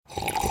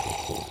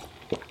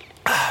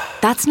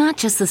That's not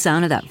just the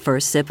sound of that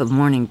first sip of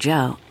Morning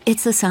Joe.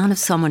 It's the sound of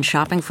someone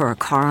shopping for a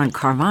car on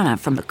Carvana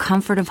from the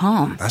comfort of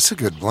home. That's a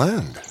good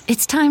blend.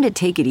 It's time to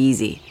take it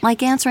easy,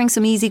 like answering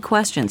some easy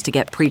questions to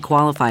get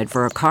pre-qualified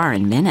for a car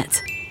in minutes.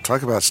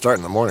 Talk about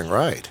starting the morning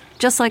right.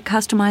 Just like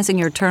customizing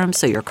your terms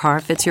so your car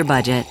fits your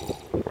budget.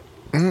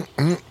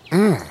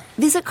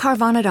 Visit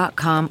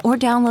Carvana.com or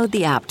download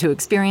the app to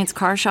experience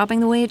car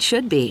shopping the way it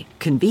should be.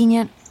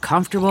 Convenient,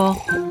 comfortable.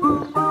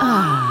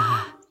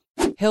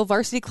 Hill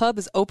Varsity Club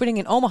is opening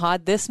in Omaha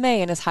this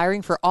May and is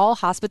hiring for all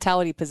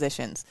hospitality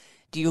positions.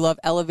 Do you love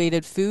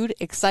elevated food,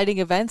 exciting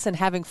events, and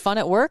having fun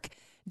at work?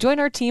 Join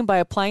our team by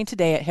applying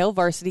today at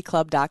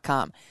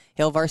hillvarsityclub.com.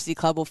 Hill Varsity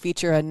Club will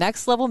feature a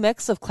next-level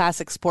mix of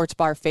classic sports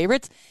bar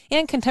favorites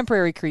and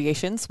contemporary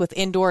creations with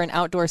indoor and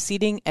outdoor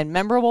seating and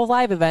memorable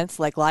live events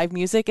like live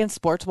music and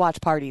sports watch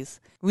parties.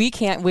 We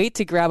can't wait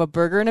to grab a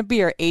burger and a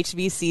beer at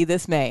HVC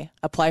this May.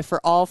 Apply for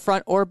all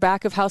front or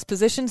back of house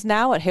positions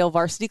now at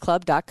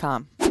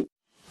hillvarsityclub.com.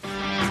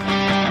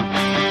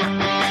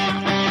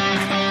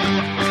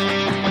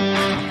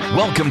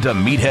 Welcome to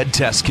Meathead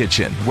Test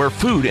Kitchen, where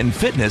food and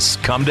fitness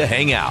come to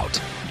hang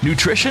out.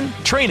 Nutrition,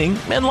 training,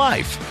 and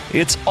life.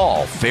 It's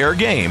all fair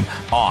game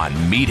on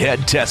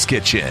Meathead Test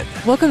Kitchen.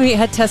 Welcome to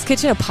Meathead Test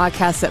Kitchen, a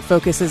podcast that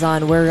focuses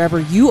on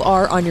wherever you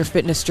are on your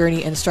fitness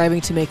journey and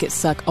striving to make it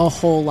suck a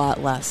whole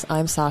lot less.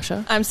 I'm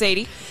Sasha. I'm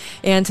Sadie.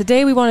 And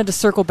today we wanted to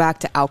circle back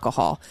to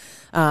alcohol.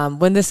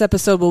 When this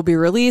episode will be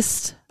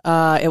released,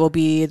 it will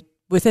be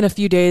within a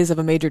few days of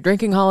a major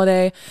drinking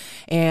holiday,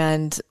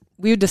 and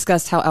we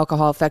discussed how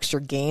alcohol affects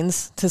your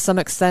gains to some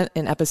extent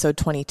in episode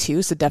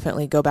 22, so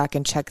definitely go back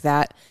and check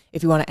that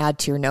if you want to add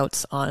to your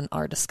notes on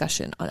our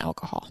discussion on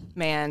alcohol.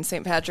 Man,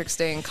 St. Patrick's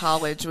Day in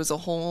college was a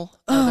whole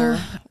other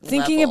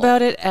Thinking level.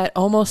 about it at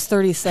almost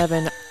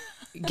 37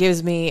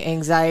 gives me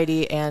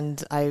anxiety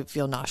and I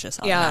feel nauseous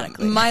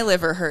automatically. Yeah, my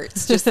liver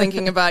hurts just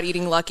thinking about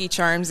eating Lucky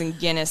Charms and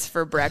Guinness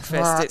for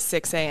breakfast at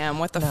 6 a.m.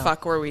 What the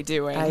fuck were we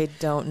doing? I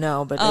don't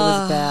know, but it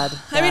was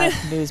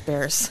bad news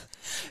bears.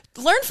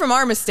 Learn from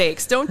our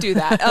mistakes. Don't do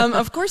that.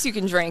 Of course you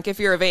can drink if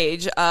you're of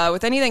age.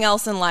 With anything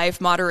else in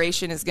life,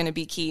 moderation is going to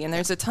be key. And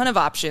there's a ton of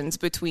options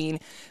between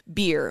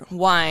beer,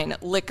 wine,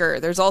 liquor.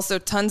 There's also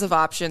tons of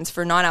options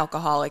for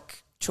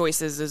non-alcoholic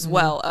choices as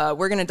well.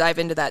 We're going to dive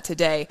into that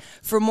today.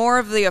 For more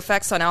of the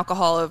effects on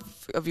alcohol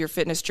of your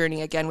fitness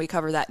journey, again, we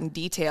cover that in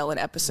detail in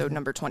episode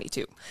number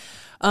 22.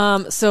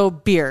 So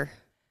beer.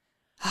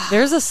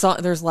 There's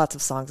lots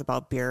of songs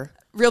about beer.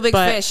 Real Big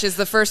Fish is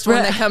the first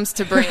one that comes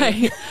to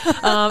brain.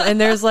 Right. And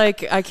there's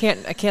like, I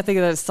can't think of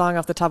that song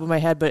off the top of my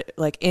head, but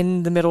like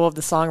in the middle of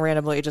the song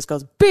randomly, it just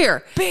goes,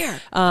 beer.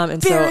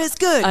 And beer so is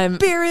good. I'm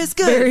beer is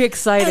good. Very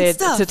excited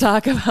to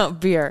talk about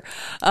beer.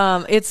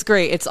 It's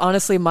great. It's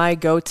honestly my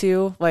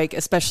go-to, like,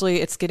 especially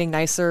it's getting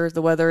nicer.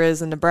 The weather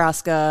is in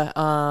Nebraska.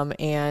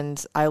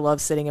 And I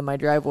love sitting in my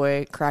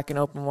driveway, cracking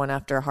open one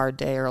after a hard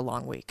day or a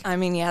long week. I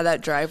mean, yeah,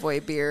 that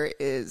driveway beer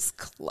is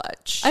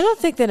clutch. I don't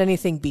think that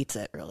anything beats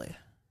it really.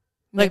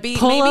 Like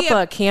pull up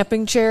a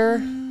camping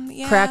chair,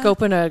 crack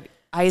open a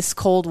ice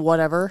cold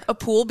whatever. A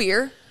pool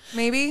beer,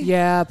 maybe?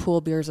 Yeah, pool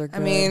beers are good. I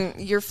mean,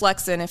 you're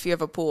flexing if you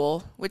have a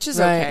pool, which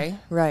is okay.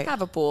 Right.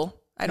 Have a pool.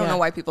 I don't know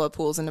why people have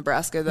pools in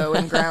Nebraska, though,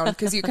 in ground,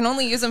 because you can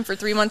only use them for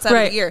 3 months out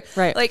of the year.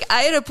 Right. Like,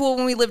 I had a pool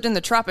when we lived in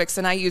the tropics,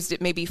 and I used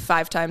it maybe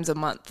 5 times a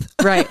month.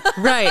 Right.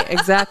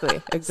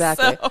 Exactly.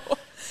 So,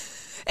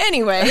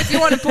 anyway, if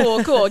you want a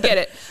pool, cool, get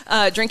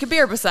it. Drink a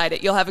beer beside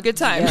it. You'll have a good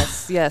time.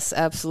 Yes,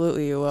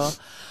 absolutely you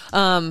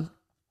will.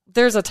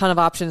 There's a ton of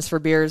options for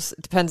beers.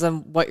 It depends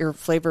on what your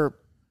flavor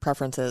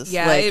preference is.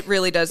 Yeah, it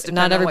really does depend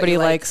Not on everybody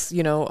what you likes,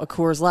 a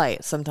Coors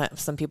Light.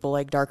 Sometimes some people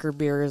like darker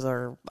beers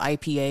or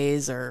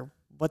IPAs or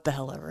what the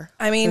hell ever.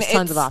 I mean, there's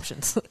tons of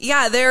options.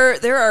 Yeah,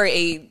 there are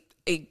a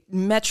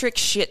metric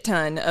shit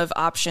ton of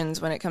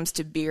options when it comes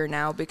to beer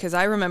now, because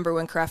I remember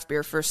when craft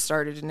beer first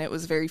started and it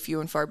was very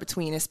few and far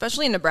between,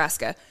 especially in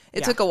Nebraska.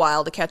 It took a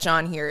while to catch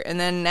on here. And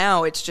then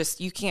now it's just,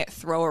 you can't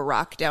throw a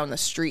rock down the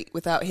street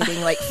without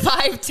hitting like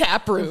 5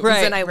 tap rooms.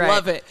 And I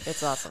love it.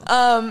 It's awesome.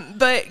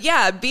 But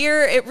yeah,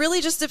 beer, it really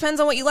just depends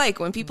on what you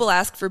like. When people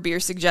ask for beer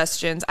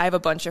suggestions, I have a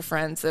bunch of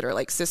friends that are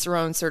like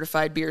Cicerone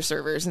certified beer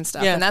servers and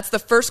stuff. Yeah. And that's the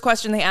first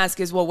question they ask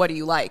is, well, what do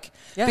you like?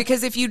 Yeah.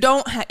 Because if you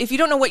don't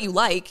know what you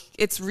like,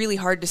 it's really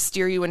hard to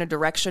steer you in a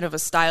direction of a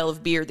style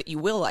of beer that you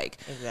will like.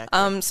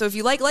 Exactly. So if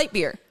you like light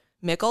beer,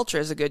 Mich Ultra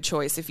is a good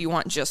choice if you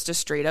want just a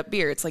straight up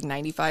beer. It's like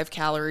 95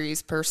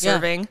 calories per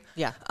serving.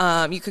 Yeah.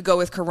 You could go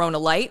with Corona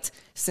Light.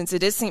 Since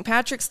it is St.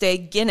 Patrick's Day,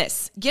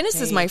 Guinness.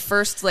 Guinness is my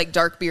first like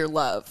dark beer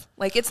love.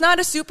 Like, it's not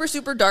a super,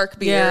 super dark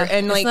beer. Yeah,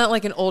 and it's not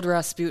like an old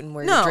Rasputin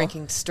where you're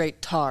drinking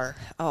straight tar.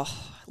 Oh,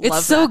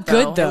 it's so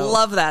good though. I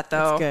love that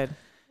though. It's good.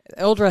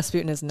 Old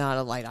Rasputin is not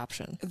a light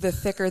option. The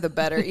thicker, the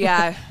better.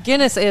 Yeah.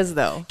 Guinness is,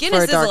 though.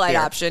 Guinness is a light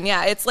beer. option.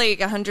 Yeah. It's like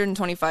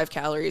 125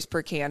 calories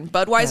per can.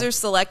 Budweiser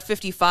Select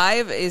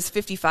 55 is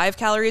 55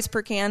 calories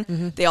per can.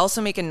 Mm-hmm. They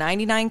also make a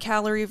 99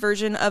 calorie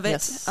version of it.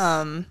 Yes.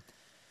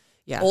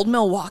 Old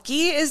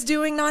Milwaukee is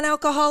doing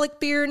non-alcoholic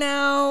beer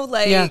now.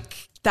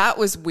 Like, that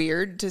was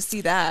weird to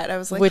see that. I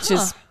was like, which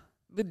is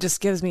It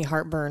just gives me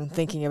heartburn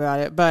thinking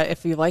about it. But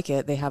if you like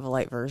it, they have a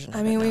light version.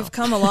 I mean, we've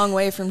come a long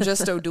way from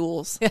just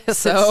O'Doul's. Yes,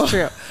 so it's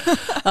true.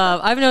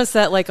 I've noticed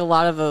that like a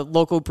lot of the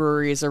local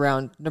breweries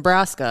around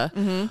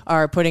Nebraska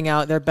are putting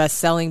out their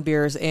best-selling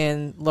beers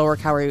in lower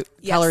calorie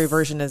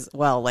version as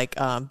well. Like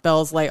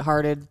Bell's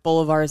Lighthearted,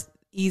 Boulevard's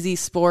Easy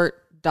Sport,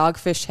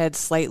 Dogfish Head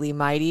Slightly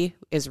Mighty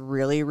is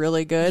really,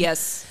 really good.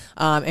 Yes.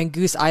 And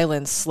Goose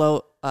Island's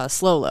Slow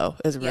Low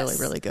is really,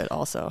 really good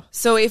also.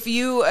 So if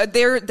you,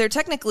 they're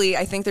technically,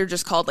 I think they're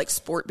just called like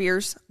sport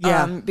beers.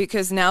 Yeah.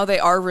 Because now they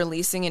are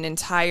releasing an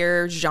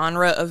entire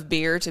genre of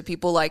beer to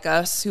people like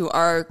us who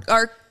are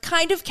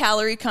kind of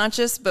calorie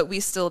conscious, but we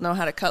still know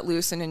how to cut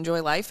loose and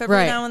enjoy life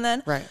every now and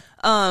then.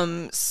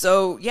 Right.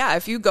 So yeah,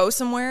 if you go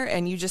somewhere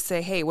and you just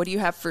say, hey, what do you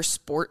have for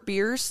sport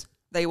beers?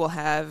 They will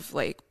have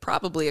like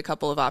probably a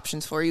couple of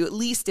options for you, at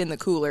least in the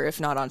cooler,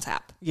 if not on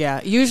tap. Yeah,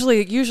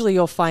 usually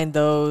you'll find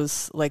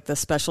those, like the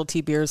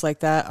specialty beers like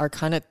that, are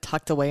kind of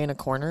tucked away in a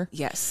corner.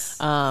 Yes.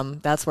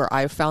 That's where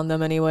I've found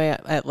them anyway.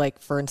 At like,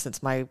 for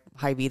instance, my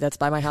Hy-Vee that's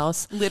by my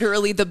house.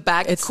 Literally the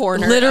back It's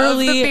corner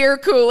literally of the beer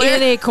cooler.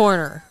 in a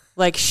corner,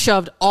 like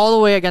shoved all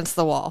the way against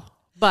the wall.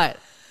 But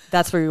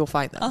that's where you'll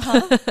find them.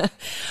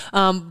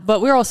 But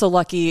we're also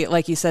lucky,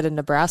 like you said, in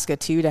Nebraska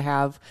too, to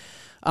have.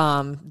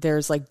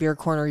 There's like Beer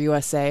Corner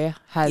USA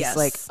has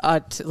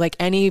like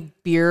any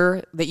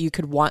beer that you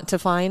could want to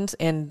find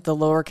in the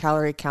lower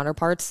calorie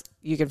counterparts,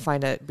 you can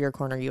find at Beer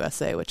Corner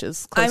USA, which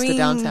is close to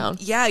downtown.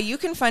 Yeah, you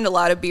can find a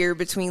lot of beer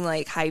between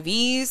like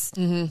Hy-Vee's,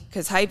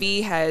 because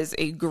Hy-Vee has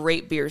a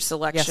great beer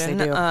selection.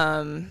 Yes,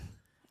 they do.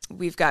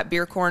 We've got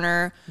Beer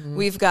Corner.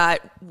 We've got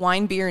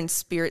Wine, Beer, and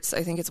Spirits.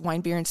 I think it's Wine,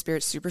 Beer, and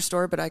Spirits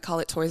Superstore, but I call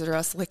it Toys R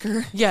Us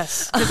Liquor.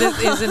 Yes, because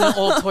it is in the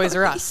old Toys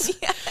R Us.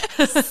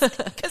 Yes,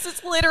 because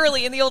it's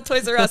literally in the old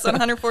Toys R Us on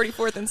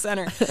 144th and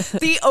Center.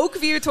 The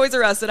Oakview Toys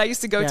R Us that I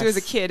used to go to as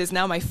a kid is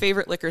now my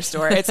favorite liquor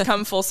store. It's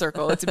come full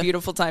circle. It's a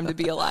beautiful time to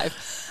be alive.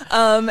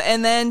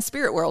 And then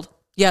Spirit World.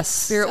 Yes.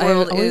 Spirit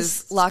World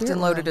is locked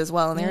and loaded as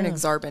well, and they're in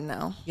Exarban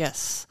now.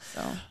 Yes.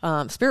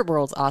 So. Spirit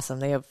World's awesome.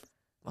 They have...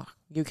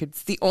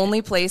 It's the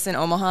only place in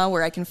Omaha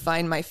where I can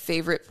find my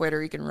favorite Puerto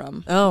Rican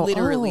rum.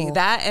 Literally.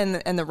 That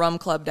and the Rum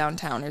Club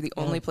downtown are the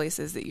only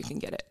places that you can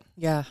get it.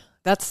 Yeah.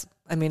 That's,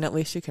 I mean, at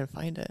least you can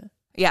find it.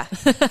 Yeah.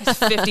 It's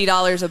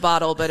 $50 a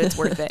bottle, but it's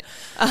worth it.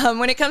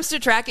 When it comes to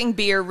tracking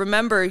beer,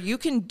 remember, you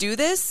can do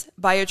this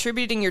by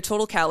attributing your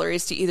total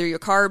calories to either your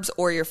carbs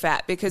or your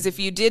fat. Because if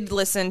you did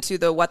listen to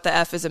the What the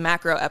F is a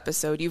Macro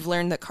episode, you've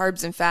learned that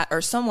carbs and fat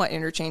are somewhat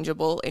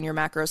interchangeable in your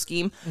macro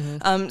scheme.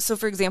 So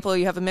for example,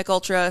 you have a Mick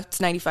Ultra,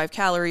 it's 95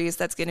 calories.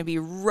 That's going to be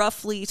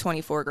roughly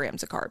 24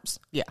 grams of carbs.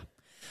 Yeah.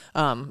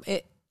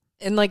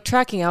 And like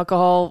tracking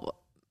alcohol,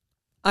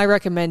 I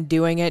recommend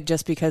doing it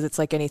just because it's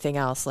like anything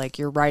else. Like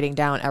you're writing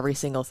down every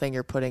single thing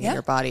you're putting in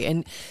your body.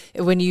 And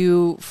when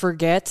you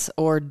forget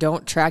or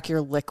don't track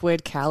your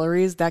liquid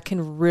calories, that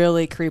can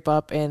really creep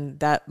up, and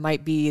that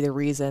might be the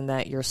reason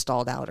that you're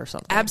stalled out or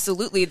something.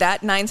 Absolutely.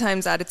 That 9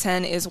 times out of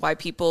 10 is why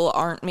people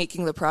aren't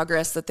making the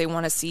progress that they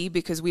want to see,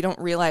 because we don't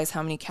realize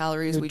how many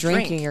calories we drink.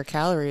 Drinking your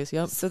calories,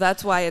 yep. So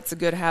that's why it's a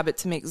good habit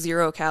to make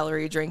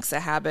 0-calorie drinks a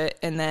habit,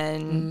 and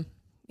then...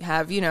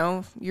 have,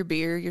 your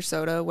beer, your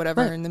soda,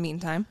 whatever in the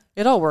meantime.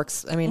 It all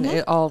works. I mean,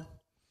 it all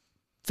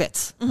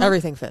fits.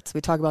 Everything fits.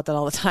 We talk about that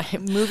all the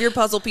time. Move your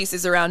puzzle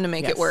pieces around to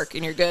make it work,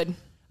 and you're good.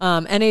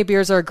 NA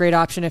beers are a great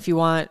option if you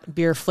want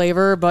beer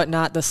flavor, but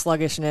not the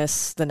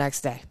sluggishness the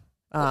next day.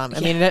 I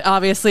mean, it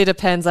obviously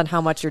depends on how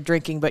much you're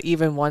drinking, but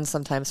even one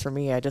sometimes for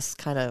me, I just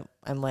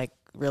I'm like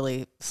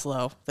really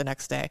slow the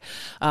next day.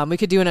 We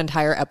could do an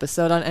entire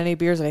episode on NA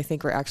beers, and I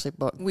think we're actually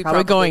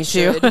probably going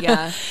should, to.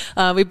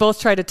 Yeah. We both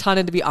tried a ton,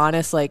 and to be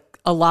honest, like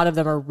a lot of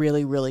them are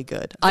really, really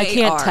good. I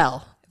can't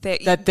tell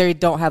that they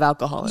don't have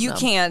alcohol in them. You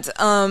can't.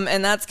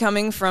 And that's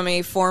coming from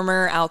a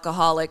former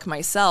alcoholic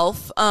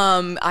myself.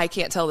 I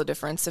can't tell the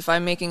difference. If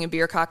I'm making a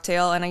beer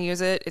cocktail and I use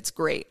it, it's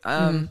great.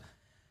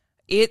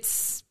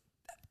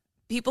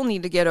 People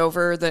need to get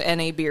over the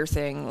NA beer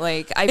thing.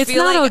 Like, it's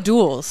not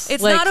O'Doul's.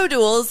 It's not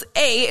O'Doul's.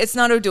 A, it's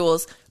not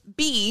O'Doul's.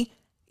 B,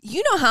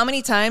 you know how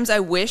many times I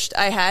wished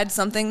I had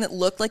something that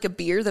looked like a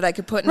beer that I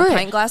could put in a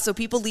pint glass so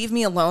people leave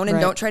me alone and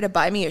don't try to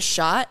buy me a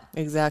shot?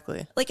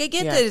 Exactly. Like, I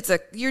get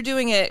that you're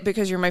doing it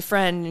because you're my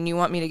friend and you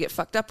want me to get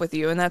fucked up with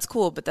you, and that's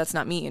cool, but that's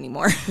not me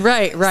anymore.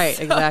 Right,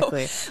 So,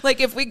 exactly.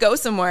 Like, if we go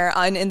somewhere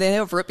and they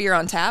have root beer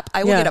on tap,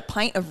 I will get a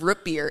pint of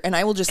root beer and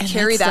I will just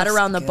carry that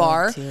around the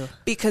bar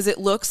because it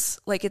looks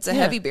like it's a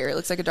heavy beer. It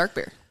looks like a dark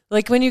beer.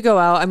 Like when you go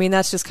out, I mean,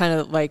 that's just kind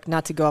of like,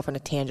 not to go off on a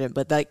tangent,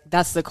 but like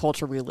that's the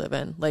culture we live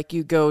in. Like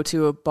you go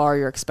to a bar,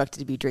 you're expected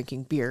to be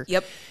drinking beer.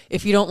 Yep.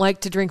 If you don't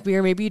like to drink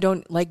beer, maybe you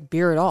don't like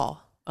beer at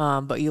all.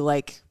 But you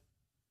like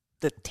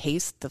the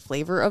taste, the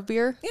flavor of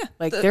beer. Yeah.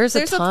 Like there's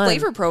a ton. A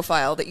flavor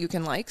profile that you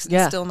can like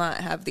and still not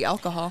have the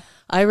alcohol.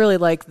 I really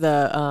like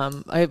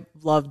I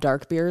love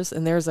dark beers,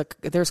 and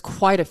there's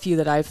quite a few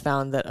that I've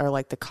found that are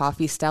like the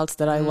coffee stouts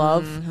that I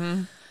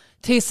love.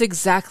 Tastes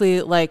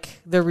exactly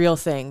like the real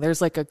thing. There's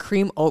like a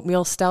cream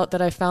oatmeal stout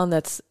that I found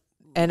that's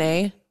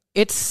NA.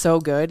 It's so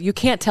good. You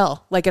can't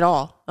tell like at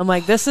all. I'm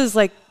like, this is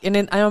like,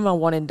 and I'm a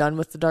one and done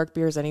with the dark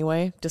beers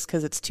anyway, just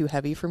because it's too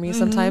heavy for me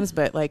sometimes.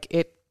 But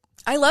like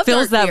I love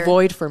fills dark that beer.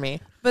 void for me.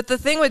 But the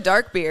thing with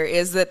dark beer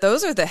is that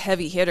those are the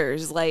heavy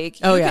hitters. Like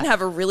you can have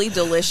a really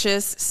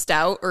delicious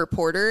stout or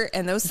porter,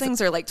 and those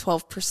things are like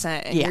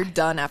 12%, and you're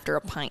done after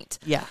a pint.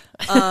 Yeah.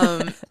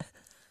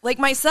 Like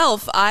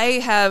myself, I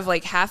have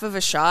like half of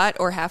a shot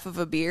or half of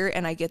a beer,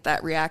 and I get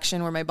that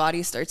reaction where my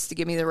body starts to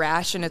give me the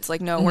rash, and it's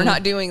like, no, we're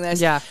not doing this.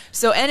 Yeah.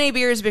 So NA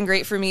beer has been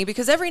great for me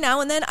because every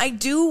now and then I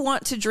do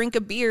want to drink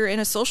a beer in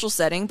a social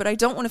setting, but I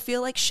don't want to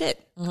feel like shit.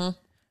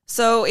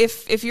 So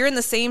if you're in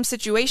the same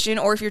situation,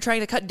 or if you're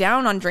trying to cut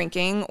down on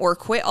drinking or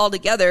quit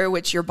altogether,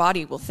 which your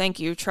body will thank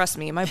you, trust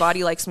me, my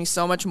body likes me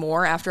so much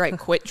more after I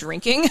quit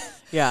drinking.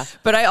 Yeah.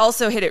 But I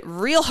also hit it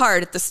real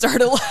hard at the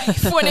start of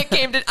life when it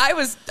came to, I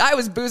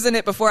was boozing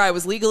it before I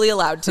was legally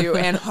allowed to,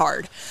 and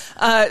hard.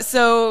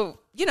 So,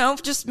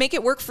 just make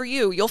it work for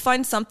you. You'll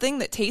find something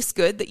that tastes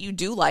good that you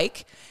do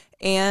like,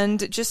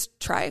 and just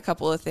try a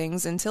couple of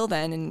things until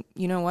then. And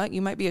you know what?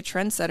 You might be a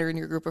trendsetter in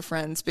your group of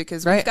friends,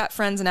 because we've got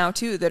friends now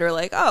too that are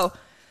like, oh,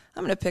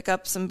 I'm going to pick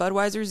up some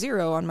Budweiser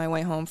Zero on my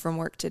way home from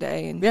work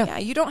today. And yeah,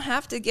 you don't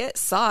have to get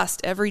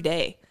sauced every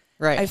day.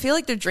 Right. I feel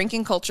like the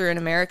drinking culture in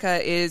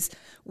America is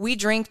we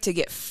drink to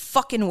get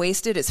fucking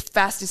wasted as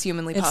fast as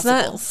humanly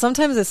possible.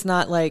 Sometimes it's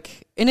not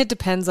like, and it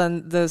depends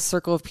on the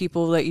circle of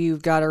people that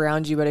you've got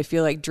around you, but I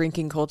feel like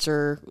drinking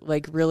culture,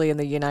 like really in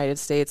the United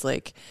States,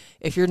 like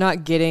if you're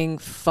not getting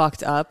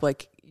fucked up,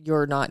 like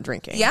you're not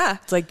drinking. Yeah.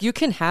 It's like you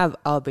can have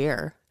a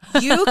beer.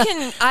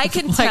 I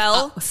can Like,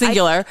 tell.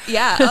 singular.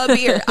 A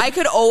beer. I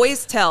could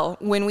always tell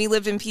when we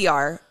lived in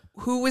PR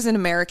who was an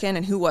American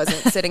and who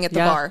wasn't sitting at the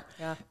bar.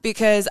 Yeah.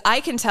 Because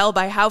I can tell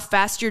by how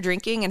fast you're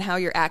drinking and how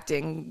you're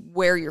acting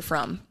where you're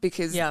from.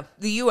 Because the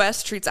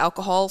U.S. treats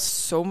alcohol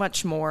so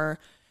much more.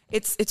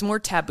 It's more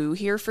taboo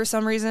here for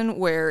some reason,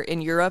 where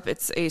in Europe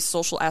it's a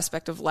social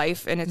aspect of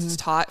life, and it's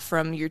taught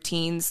from your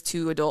teens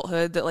to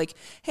adulthood that like,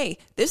 hey,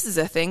 this is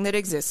a thing that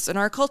exists in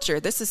our culture.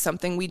 This is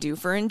something we do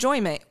for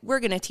enjoyment. We're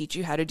going to teach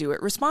you how to do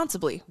it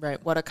responsibly.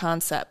 Right. What a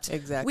concept.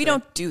 Exactly. We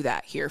don't do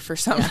that here for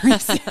some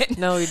reason.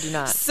 No, we do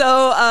not.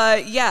 So,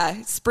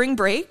 spring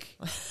break,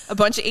 a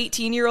bunch of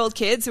 18-year-old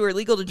kids who are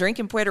legal to drink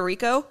in Puerto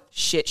Rico,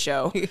 shit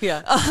show.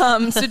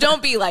 So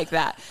don't be like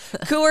that.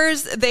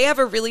 Coors, they have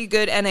a really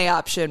good NA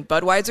option,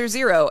 Budweiser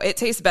Zero. It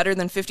tastes better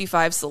than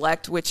 55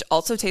 Select, which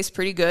also tastes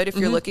pretty good if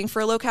you're looking for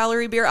a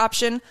low-calorie beer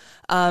option.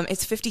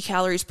 It's 50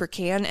 calories per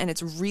can, and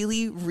it's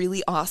really,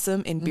 really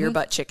awesome in beer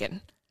butt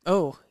chicken.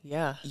 Oh,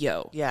 yeah.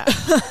 Yo. Yeah.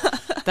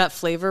 That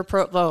flavor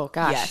oh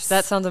gosh. Yes.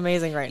 That sounds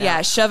amazing right now.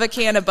 Yeah, shove a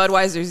can of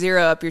Budweiser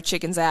Zero up your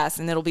chicken's ass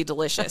and it'll be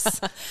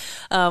delicious.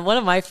 One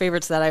of my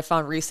favorites that I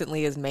found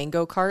recently is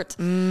Mango Cart.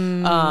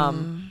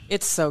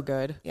 It's so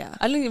good. Yeah.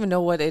 I don't even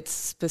know what it's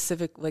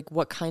specific, like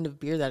what kind of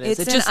beer that is.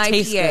 It's it just an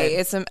tastes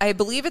IPA. good. I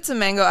believe it's a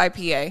mango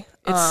IPA.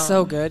 It's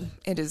so good.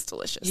 It is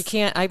delicious. You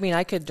can't,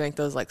 I could drink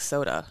those like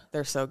soda.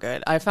 They're so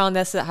good. I found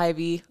this at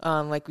Hy-Vee,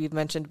 like we've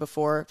mentioned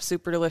before,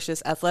 super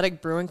delicious.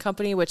 Athletic Brewing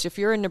Company, which if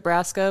you're in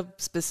Nebraska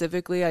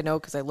specifically, I know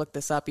because I looked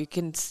this up, you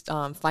can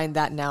find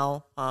that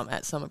now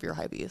at some of your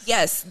Hy-Vees.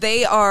 Yes,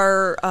 they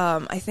are,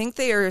 I think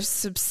they are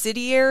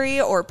subsidiary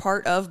or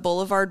part of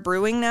Boulevard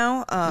Brewing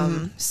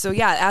now. So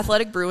yeah,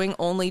 Athletic Brewing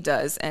only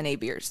does NA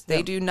beers.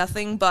 They do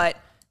nothing but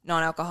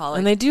non-alcoholic.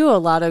 And they do a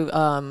lot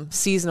of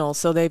seasonal.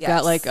 So they've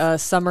got like a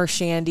summer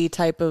shandy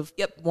type of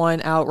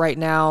one out right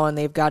now. And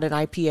they've got an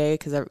IPA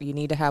because you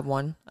need to have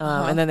one.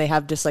 And then they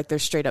have just like their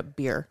straight up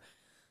beer,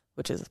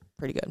 which is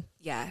pretty good.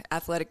 Yeah,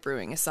 Athletic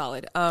Brewing is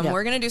solid.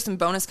 We're going to do some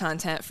bonus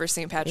content for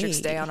St.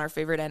 Patrick's Day on our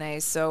favorite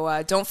NAs.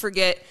 So don't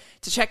forget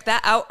to check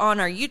that out on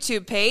our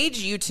YouTube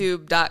page,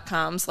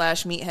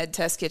 youtube.com/Meathead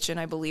Test Kitchen,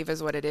 I believe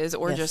is what it is.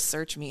 Or just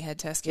search Meathead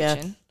Test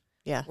Kitchen.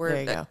 Yeah, there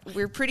you go.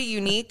 We're pretty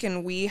unique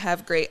and we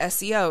have great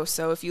SEO.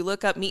 So if you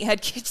look up Meathead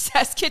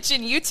Test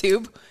Kitchen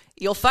YouTube,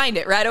 you'll find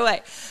it right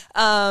away.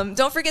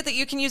 Don't forget that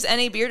you can use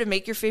NA beer to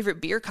make your favorite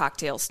beer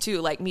cocktails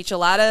too, like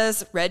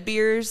micheladas, red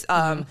beers.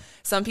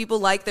 Some people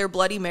like their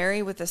Bloody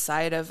Mary with a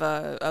side of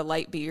a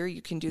light beer.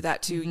 You can do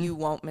that too. You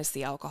won't miss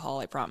the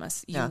alcohol, I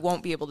promise. You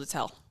won't be able to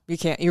tell. You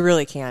can't. You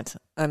really can't.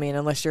 I mean,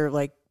 unless you're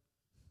like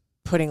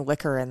putting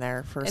liquor in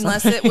there for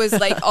unless it was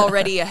like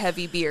already a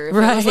heavy beer. If it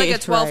was like a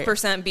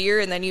 12% beer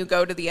and then you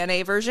go to the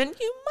NA version,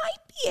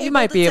 you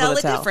might be able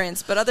to tell the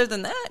difference. But other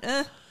than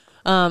that,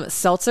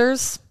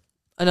 seltzers,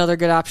 another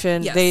good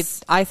option.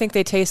 Yes. I think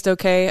they taste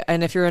okay,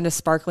 and if you're into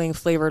sparkling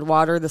flavored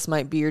water, this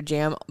might be your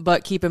jam.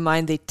 But keep in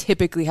mind, they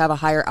typically have a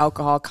higher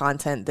alcohol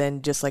content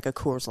than just like a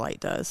Coors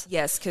Light does.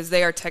 Yes, because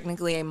they are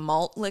technically a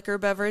malt liquor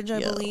beverage, I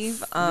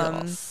believe.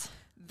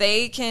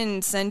 They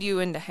can send you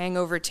into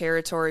hangover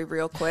territory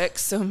real quick,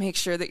 so make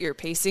sure that you're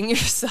pacing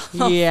yourself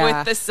with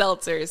the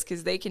seltzers,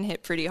 because they can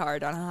hit pretty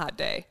hard on a hot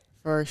day.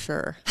 For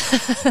sure.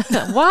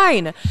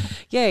 Wine.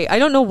 Yay. I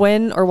don't know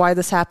when or why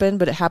this happened,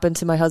 but it happened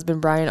to my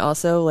husband, Brian,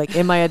 also. Like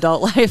in my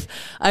adult life,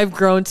 I've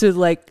grown to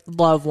like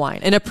love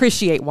wine and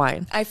appreciate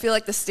wine. I feel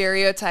like the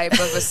stereotype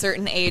of a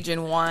certain age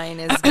in wine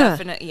is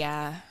definite.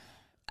 Yeah.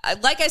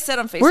 Like I said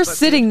on Facebook. We're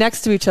sitting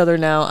next to each other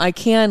now. I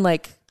can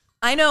like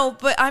I know,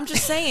 but I'm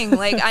just saying,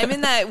 like,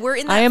 we're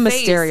in that I am a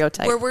phase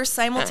stereotype. where we're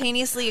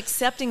simultaneously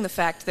accepting the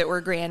fact that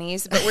we're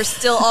grannies, but we're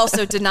still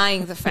also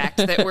denying the fact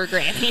that we're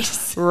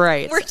grannies.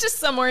 Right. We're just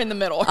somewhere in the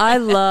middle.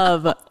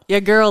 Your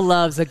girl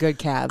loves a good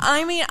cab.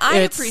 I mean, I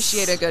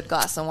appreciate a good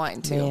glass of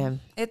wine too. Man.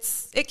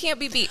 It can't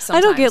be beat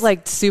sometimes. I don't get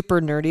like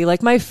super nerdy.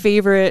 Like my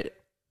favorite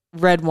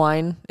red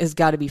wine has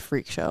got to be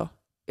Freak Show.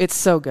 It's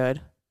so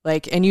good.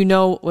 Like, and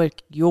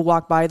like you'll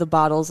walk by the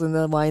bottles in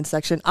the wine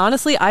section.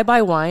 Honestly, I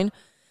buy wine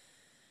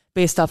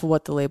based off of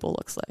what the label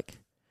looks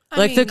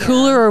like. The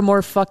cooler or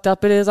more fucked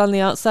up it is on the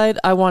outside,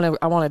 I want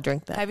to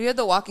drink that. Have you had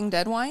the Walking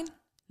Dead wine?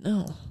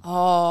 No.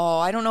 Oh,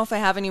 I don't know if I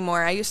have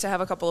anymore. I used to have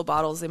a couple of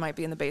bottles. They might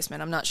be in the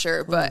basement. I'm not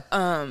sure, but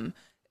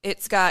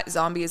it's got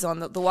zombies on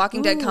the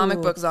Walking Dead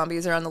comic book.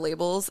 Zombies are on the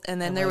labels,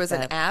 and then there was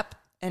an app,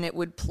 and it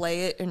would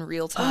play it in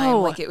real time,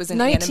 like it was an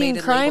 19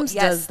 animated Crimes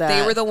label. Yes, does that.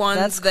 they were the ones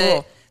That's that.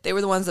 cool. They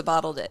were the ones that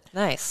bottled it.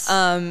 Nice.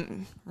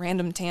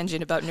 Random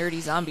tangent about nerdy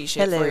zombie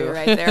shit Hello. for you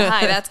right there.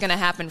 Hi, that's going to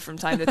happen from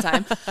time to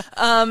time.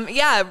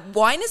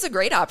 Wine is a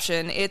great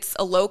option. It's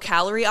a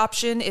low-calorie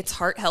option. It's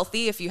heart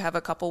healthy. If you have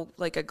a couple,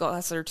 like a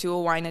glass or two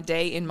of wine a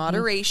day in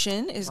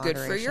moderation is good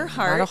for your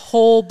heart. Not a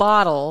whole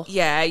bottle.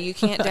 Yeah, you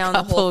can't down a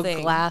the couple whole of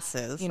thing.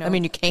 glasses. I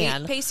mean, you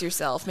can. Pace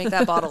yourself. Make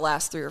that bottle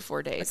last 3 or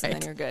 4 days, and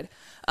then you're good.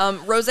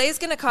 Rosé is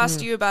going to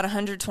cost you about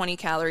 120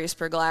 calories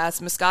per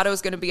glass. Moscato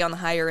is going to be on the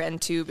higher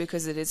end, too,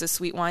 because it is a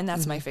sweet wine.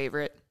 That's my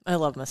favorite. I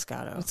love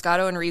Moscato.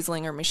 Moscato and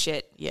Riesling are my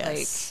shit.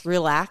 Yes.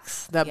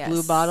 Relax. That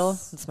blue bottle.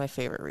 It's my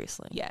favorite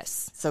Riesling.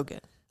 Yes. So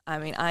good. I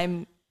mean,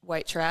 I'm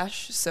white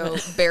trash, so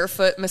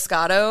barefoot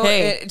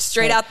Moscato,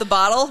 straight out the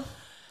bottle.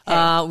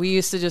 We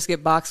used to just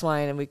get box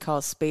wine, and we call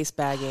it space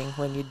bagging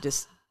when you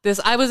just...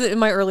 I was in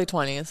my early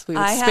 20s. We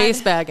would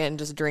space bag it and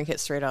just drink it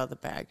straight out of the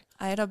bag.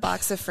 I had a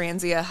box of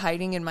Franzia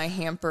hiding in my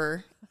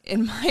hamper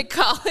in my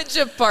college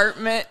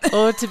apartment.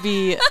 To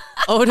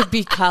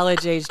be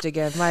college aged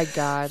again. My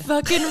God.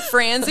 Fucking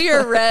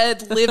Franzia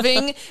red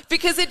living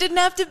because it didn't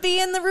have to be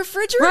in the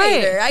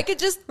refrigerator. Right. I could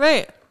just...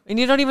 Right. And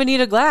you don't even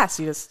need a glass.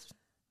 You just...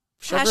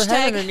 shove your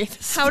head underneath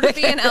the how to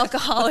be an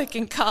alcoholic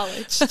in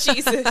college.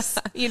 Jesus.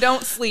 You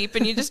don't sleep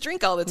and you just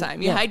drink all the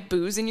time. You hide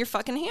booze in your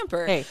fucking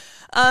hamper. Hey.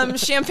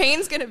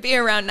 Champagne's going to be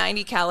around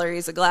 90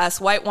 calories a glass.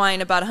 White wine,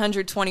 about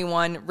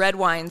 121. Red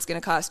wine's going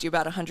to cost you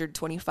about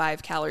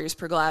 125 calories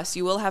per glass.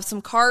 You will have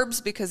some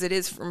carbs because it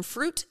is from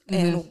fruit.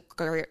 And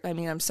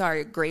I'm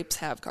sorry, grapes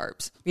have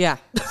carbs. Yeah.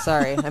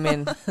 Sorry. I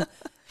mean...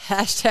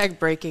 Hashtag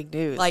breaking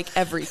news. Like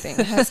everything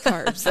has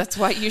carbs. That's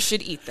why you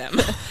should eat them.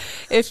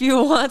 If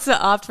you want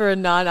to opt for a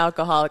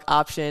non-alcoholic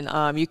option,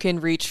 you can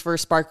reach for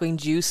sparkling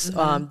juice.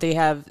 They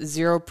have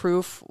 0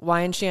 proof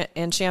wine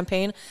and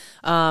champagne.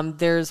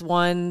 There's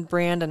one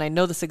brand, and I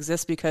know this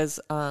exists because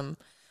when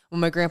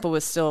my grandpa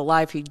was still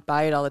alive, he'd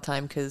buy it all the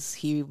time because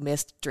he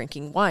missed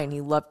drinking wine.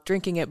 He loved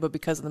drinking it, but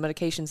because of the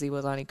medications he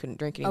was on, he couldn't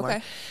drink anymore.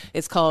 Okay.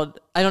 It's called,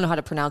 I don't know how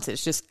to pronounce it.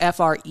 It's just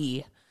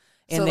FRE.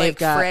 And so they've like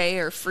got, Frey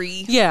or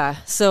Free? Yeah.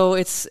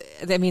 So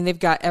they've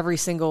got every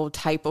single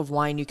type of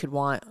wine you could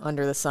want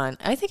under the sun.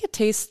 I think it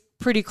tastes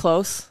pretty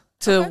close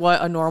to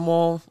what a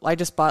normal, I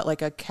just bought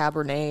like a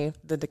Cabernet,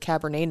 the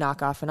Cabernet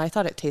knockoff, and I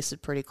thought it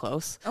tasted pretty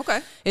close. Okay.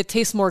 It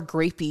tastes more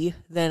grapey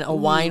than a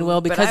wine will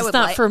because it's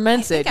not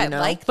fermented, you know,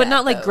 like but that,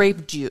 not like though.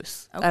 grape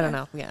juice. Okay. I don't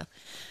know. Yeah.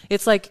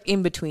 It's like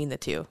in between the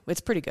two. It's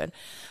pretty good.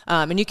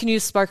 And you can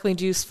use sparkling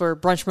juice for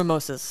brunch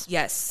mimosas.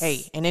 Yes.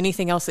 Hey, and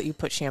anything else that you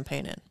put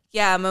champagne in.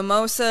 Yeah,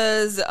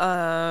 mimosas,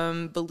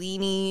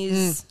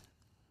 Bellinis.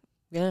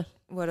 Yeah.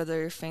 What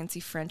other fancy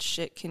French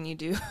shit can you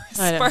do?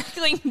 I know.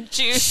 Sparkling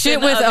juice. Shit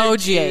and with other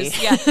OJ.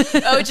 Juice. Yeah,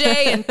 OJ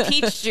and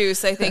peach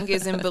juice, I think,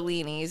 is in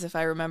Bellinis, if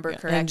I remember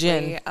correctly. And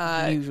gin,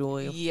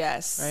 usually.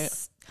 Yes.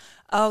 Right?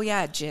 Oh,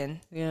 yeah, gin.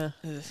 Yeah.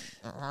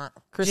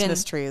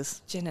 Christmas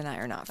trees. Gin and I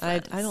are not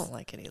friends. I don't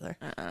like it either.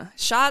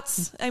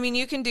 Shots, I mean,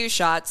 you can do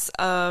shots.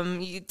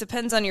 It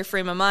depends on your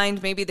frame of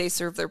mind. Maybe they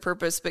serve their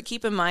purpose, but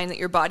keep in mind that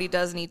your body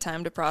does need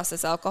time to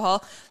process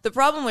alcohol. The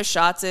problem with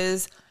shots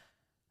is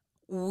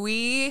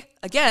we,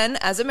 again,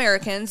 as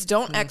Americans,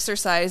 don't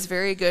exercise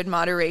very good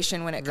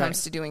moderation when it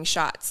comes to doing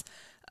shots.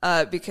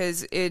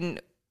 Because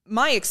in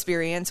my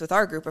experience with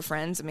our group of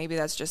friends, and maybe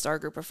that's just our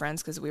group of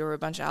friends because we were a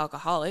bunch of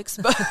alcoholics,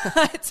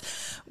 but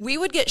we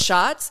would get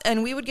shots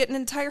and we would get an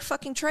entire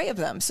fucking tray of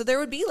them. So there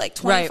would be like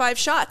 25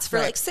 shots for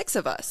like 6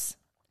 of us.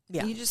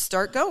 Yeah. You just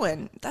start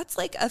going. That's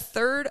like a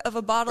third of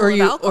a bottle of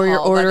alcohol. Or you're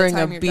ordering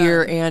by the a time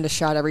beer done. And a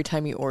shot every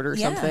time you order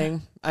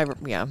something. I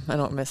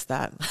don't miss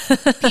that.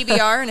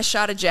 PBR and a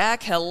shot of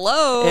Jack.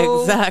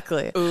 Hello.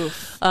 Exactly.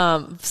 Oof.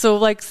 So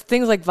like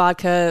things like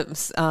vodka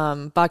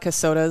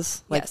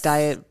sodas, like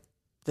diet,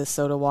 the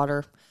soda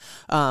water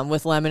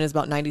with lemon is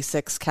about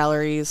 96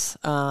 calories.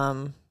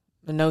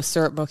 The no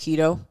syrup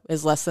mojito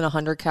is less than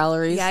 100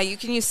 calories. Yeah, you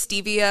can use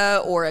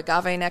stevia or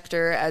agave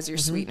nectar as your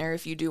sweetener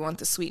if you do want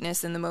the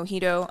sweetness in the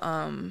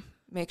mojito.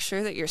 Make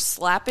sure that you're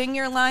slapping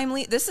your lime.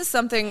 This is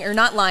something, or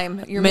not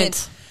lime, your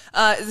mint.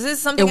 This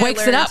is something it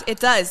wakes I learned. It up. It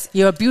does.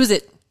 You abuse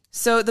it.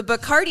 So the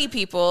Bacardi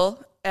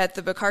people at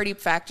the Bacardi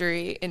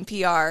factory in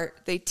PR,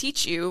 they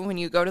teach you when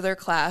you go to their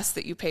class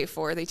that you pay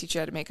for, they teach you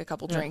how to make a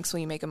couple drinks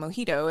when you make a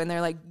mojito. And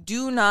they're like,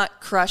 do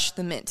not crush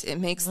the mint. It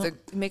makes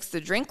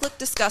the drink look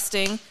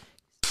disgusting.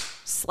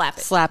 Slap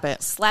it. Slap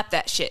it. Slap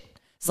that shit.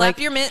 Slap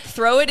your mint,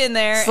 throw it in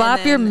there.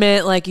 Slap your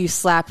mint like you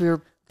slap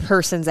your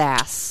person's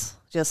ass.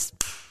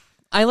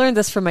 I learned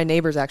this from my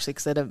neighbors, actually,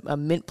 because they had a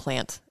mint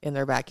plant in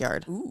their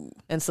backyard. Ooh.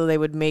 And so they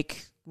would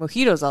make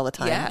mojitos all the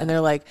time. Yeah. And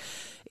they're like,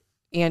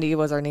 Andy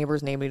was our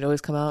neighbor's name. He'd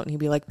always come out and he'd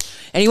be like,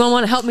 anyone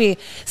want to help me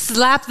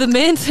slap the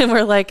mint? And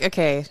we're like,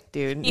 okay,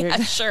 dude. Yeah,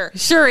 sure.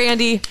 Sure,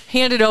 Andy.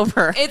 Hand it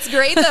over. It's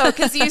great, though,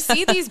 because you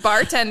see these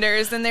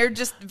bartenders and they're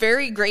just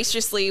very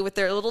graciously with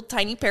their little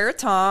tiny pair of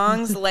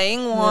tongs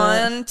laying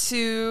 1,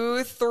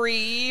 2,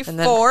 3,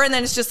 4. And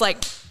then it's just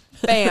like,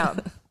 bam.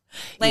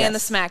 Laying the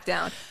smack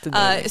down.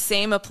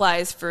 Same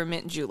applies for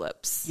mint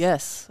juleps.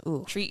 Yes.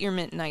 Ooh. Treat your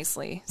mint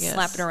nicely. Yes.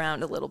 Slap it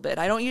around a little bit.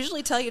 I don't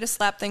usually tell you to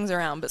slap things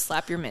around, but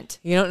slap your mint.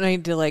 You don't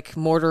need to like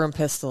mortar and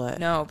pestle it.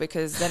 No,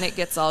 because then it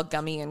gets all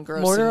gummy and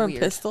gross Mortar and and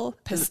weird. pestle?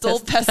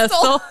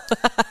 Pestle?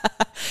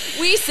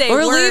 We say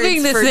We're words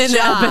leaving this for in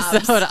jobs. the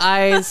episode.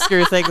 I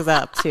screw things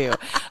up too.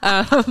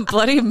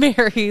 Bloody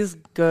Marys,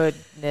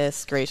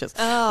 goodness gracious.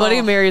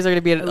 Bloody Marys are going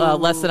to be at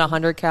less than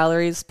 100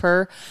 calories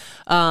per.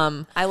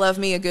 I love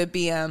me a good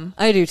BM.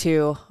 I do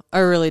too. I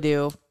really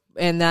do.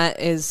 And that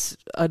is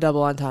a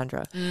double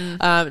entendre.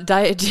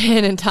 Diet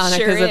gin and tonic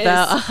Sure is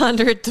about is.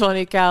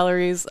 120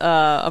 calories.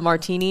 A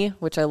martini,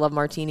 which I love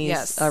martinis,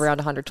 Yes. around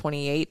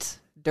 128.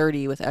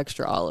 Dirty with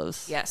extra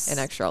olives. Yes. And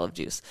extra olive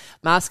juice.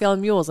 Moscow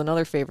Mule is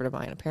another favorite of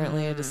mine.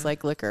 Apparently, I just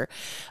like liquor.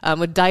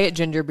 With diet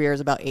ginger beer is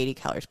about 80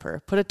 calories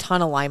per. Put a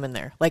ton of lime in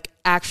there, like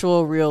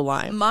actual real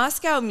lime.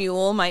 Moscow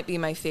Mule might be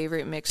my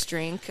favorite mixed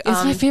drink.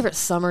 It's my favorite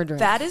summer drink.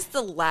 That is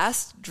the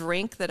last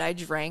drink that I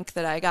drank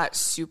that I got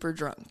super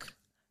drunk.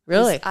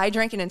 Really? I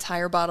drank an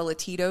entire bottle of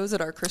Tito's at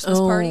our Christmas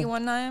party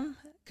one time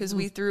because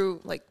we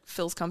threw, like,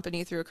 Phil's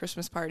company threw a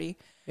Christmas party.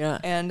 Yeah.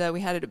 And we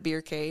had it at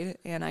Beercade,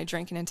 and I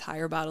drank an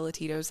entire bottle of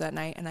Tito's that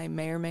night, and I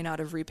may or may not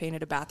have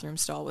repainted a bathroom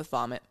stall with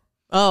vomit.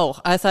 Oh,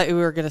 I thought you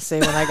were going to say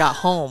when I got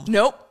home.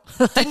 Nope.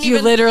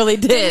 You literally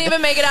did. Didn't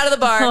even make it out of the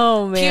bar.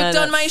 Oh, man,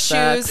 Puked on that my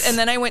sucks. shoes, and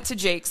then I went to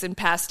Jake's and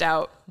passed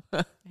out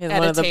In at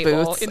one a of the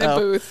table booths. in a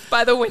booth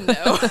by the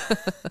window.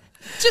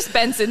 Just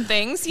Benson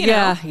things, you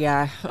know.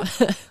 Yeah.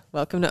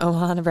 Welcome to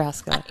Omaha,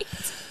 Nebraska.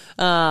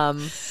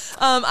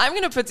 I'm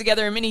going to put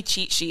together a mini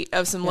cheat sheet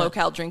of some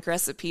low-cal drink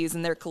recipes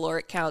and their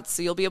caloric counts.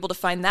 So you'll be able to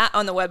find that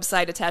on the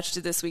website attached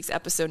to this week's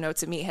episode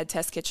notes at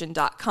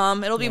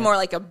meatheadtestkitchen.com. It'll be more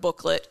like a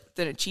booklet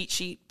than a cheat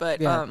sheet,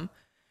 but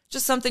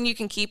just something you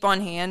can keep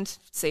on hand,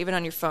 save it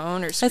on your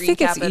phone or screen I think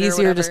cap it's it or easier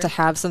whatever. just to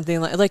have something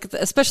like,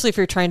 especially if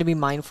you're trying to be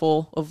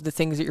mindful of the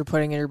things that you're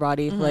putting in your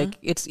body. Like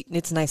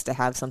it's nice to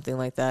have something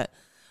like that.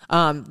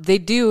 They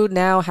do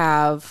now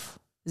have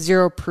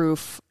 0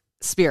 proof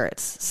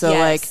spirits. So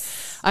like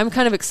I'm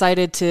kind of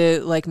excited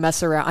to like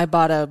mess around. I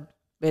bought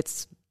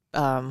it's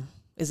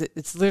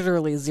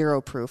literally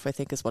 0 proof, I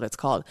think is what it's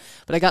called.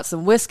 But I got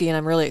some whiskey and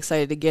I'm really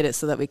excited to get it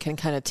so that we can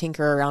kind of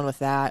tinker around with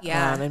that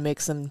and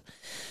make some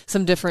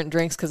different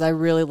drinks because I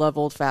really love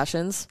old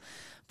fashions.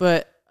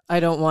 But I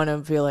don't want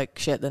to feel like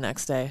shit the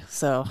next day.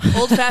 So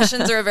Old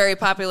fashions are a very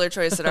popular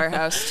choice at our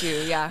house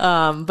too.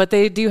 Yeah. but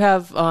they do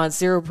have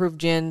 0 proof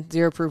gin,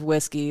 0 proof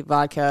whiskey,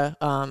 vodka.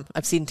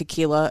 I've seen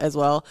tequila as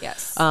well.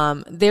 Yes.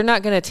 They're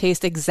not going to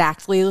taste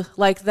exactly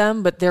like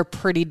them, but they're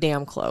pretty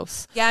damn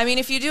close. Yeah, I mean,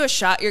 if you do a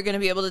shot, you're going to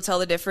be able to tell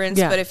the difference.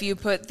 Yeah. But if you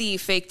put the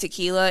fake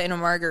tequila in a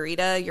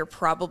margarita, you're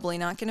probably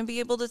not going to be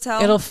able to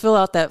tell. It'll fill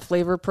out that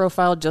flavor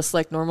profile just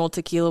like normal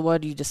tequila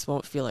would. You just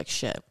won't feel like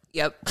shit.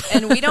 Yep.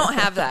 And we don't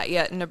have that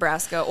yet in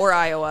Nebraska or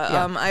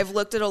Iowa. I've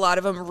looked at a lot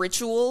of them.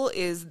 Ritual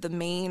is the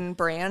main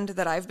brand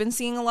that I've been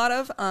seeing a lot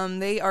of.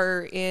 They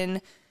are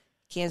in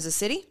Kansas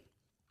City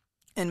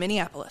and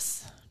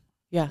Minneapolis.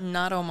 Yeah.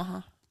 Not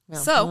Omaha. No,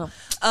 So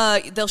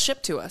they'll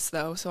ship to us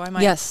though. So I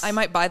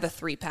might buy the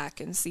 3-pack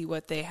and see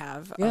what they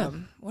have. Yeah.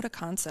 What a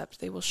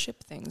concept. They will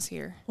ship things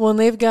here. Well, and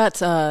they've got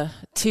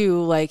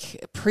 2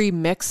 like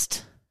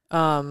pre-mixed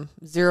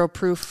 0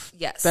 proof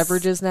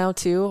beverages now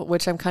too,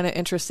 which I'm kind of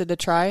interested to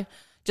try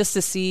just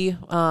to see.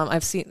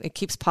 I've seen it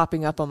keeps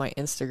popping up on my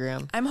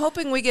Instagram. I'm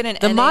hoping we get an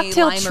The NA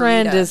mocktail Limerita.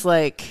 trend is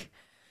like,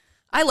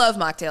 I love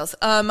mocktails.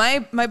 My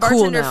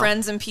bartender now.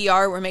 friends in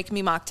PR were making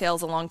me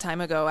mocktails a long time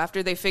ago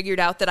after they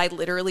figured out that I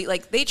literally,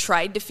 like, they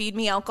tried to feed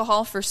me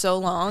alcohol for so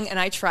long and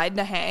I tried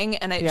to hang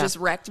and it just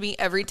wrecked me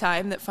every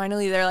time that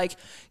finally they're like,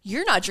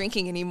 you're not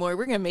drinking anymore.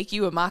 We're going to make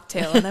you a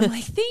mocktail. And I'm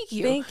like, thank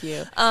you. Thank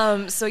you.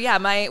 So yeah,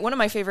 one of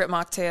my favorite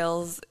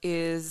mocktails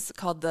is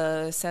called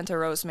the Santa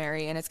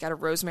Rosemary, and it's got a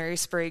rosemary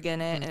sprig in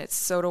it, and it's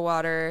soda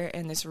water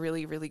and this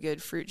really, really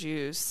good fruit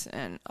juice.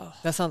 And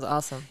that sounds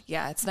awesome.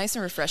 yeah, it's nice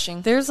and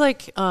refreshing. There's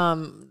like,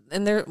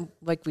 and there,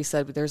 like we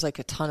said, there's like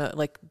a ton of,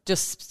 like,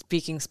 just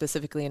speaking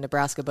specifically in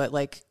Nebraska, but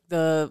like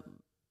the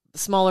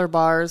smaller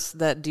bars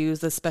that do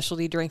the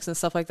specialty drinks and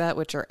stuff like that,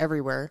 which are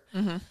everywhere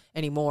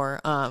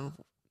anymore.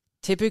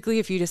 typically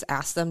if you just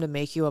ask them to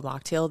make you a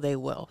mocktail, they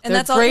will. And They're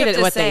that's all great you have at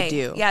to what say. they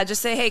do. Yeah,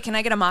 just say, hey, can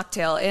I get a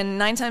mocktail? And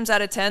 9 times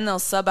out of 10, they'll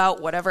sub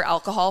out whatever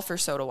alcohol for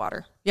soda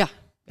water. Yeah.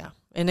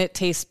 And it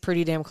tastes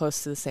pretty damn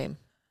close to the same.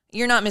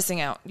 You're not missing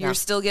out. You're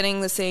still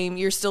getting the same.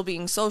 You're still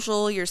being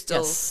social. You're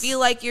still feel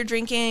like you're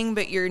drinking,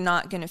 but you're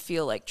not going to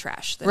feel like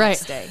trash the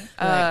next day.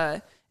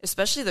 Right.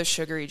 Especially those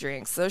sugary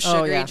drinks. Those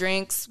sugary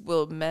drinks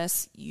will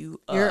mess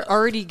you up. You're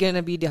already going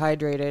to be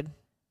dehydrated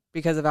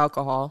because of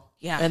alcohol.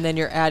 Yeah. And then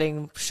you're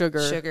adding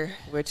sugar.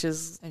 Which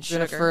is going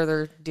to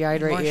further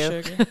dehydrate More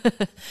you.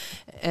 sugar.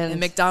 and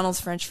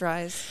McDonald's French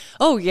fries.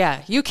 Oh,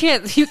 yeah. You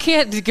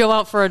can't go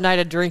out for a night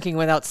of drinking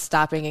without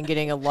stopping and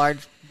getting a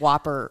large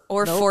Whopper.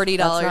 Or $40 in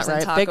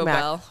right. Taco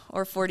Bell.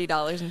 Or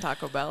 $40 in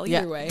Taco Bell.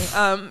 Either way.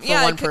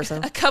 one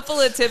person. A couple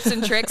of tips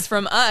and tricks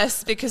from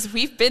us because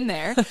we've been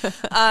there.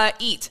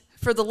 Eat.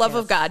 For the love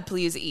of God,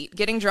 please eat.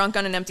 Getting drunk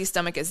on an empty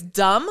stomach is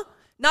dumb.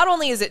 Not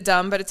only is it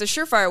dumb, but it's a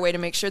surefire way to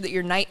make sure that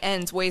your night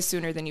ends way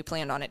sooner than you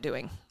planned on it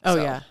doing. Oh,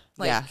 so,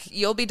 yeah.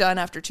 You'll be done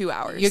after 2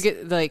 hours. You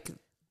get like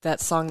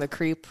that song, The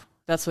Creep.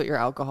 That's what your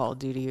alcohol will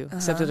do to you.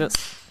 Except that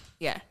it's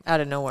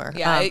out of nowhere.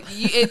 Yeah,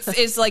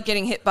 it's like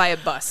getting hit by a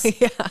bus.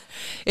 Yeah.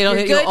 It'll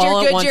hit you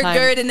all at one time.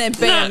 You're good, and then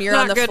bam, you're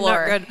on the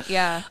floor. Not good.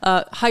 Yeah.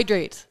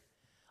 Hydrate.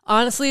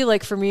 Honestly,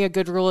 like for me, a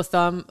good rule of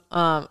thumb,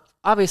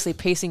 obviously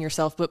pacing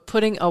yourself, but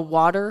putting a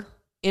water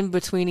in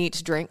between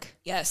each drink.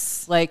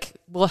 Yes. Like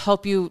will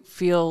help you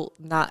feel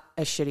not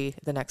as shitty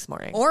the next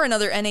morning. Or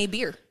another NA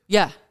beer.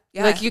 Yeah.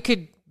 Like you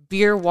could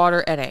beer,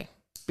 water, NA.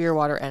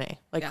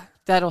 Like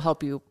that'll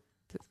help you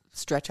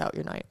stretch out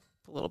your night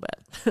a little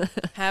bit.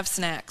 Have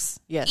snacks.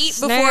 Yes.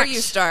 Eat before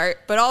you start,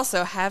 but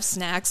also have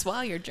snacks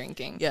while you're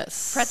drinking.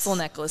 Yes. Pretzel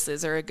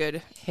necklaces are a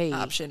good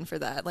option for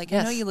that. Like,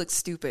 I know you look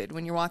stupid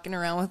when you're walking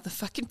around with the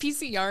fucking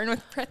piece of yarn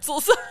with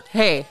pretzels on it.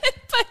 Hey.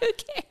 But who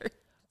cares?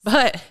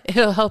 But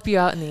it'll help you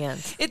out in the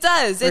end. It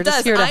does. We're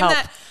just here to help.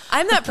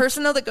 I'm that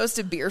person, though, that goes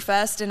to Beer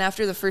Fest, and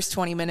after the first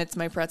 20 minutes,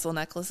 my pretzel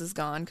necklace is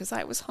gone because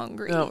I was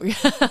hungry. Oh,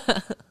 yeah.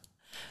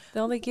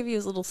 They only give you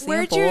his little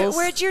samples.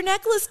 Where'd your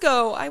necklace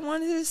go? I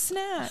wanted a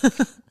snack.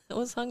 I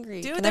was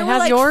hungry. Dude, Can there I were have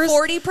like yours?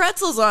 40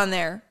 pretzels on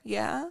there.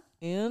 Yeah.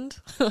 And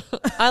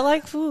I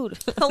like food.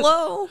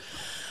 Hello.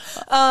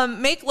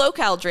 Make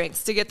low-cal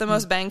drinks to get the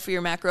most bang for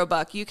your macro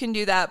buck. You can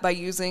do that by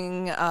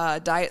using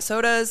diet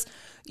sodas.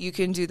 You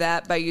can do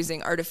that by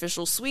using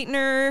artificial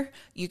sweetener.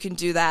 You can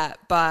do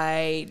that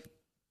by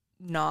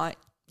not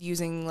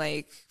using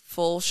like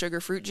full sugar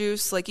fruit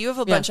juice. Like you have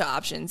a bunch of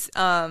options.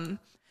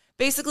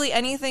 Basically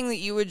anything that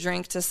you would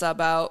drink to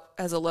sub out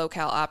as a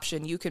low-cal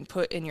option, you can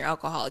put in your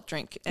alcoholic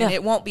drink. And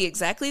it won't be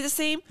exactly the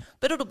same,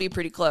 but it'll be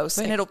pretty close.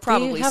 And it'll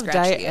probably scratch the itch. They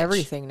have diet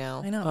everything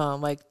now. I know.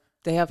 Like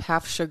they have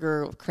half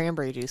sugar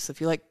cranberry juice. If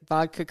you like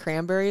vodka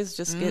cranberries,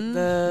 just get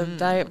the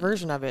diet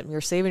version of it. You're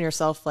saving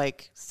yourself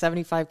like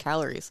 75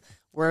 calories.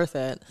 Worth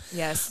it.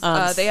 Yes.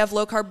 They have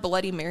low-carb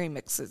Bloody Mary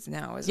mixes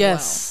now as well.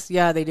 Yes.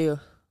 Yeah, they do.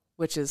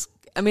 Which is,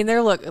 I mean,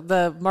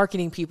 the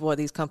marketing people at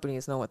these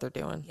companies know what they're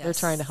doing. Yes. They're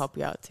trying to help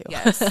you out too.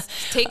 Yes.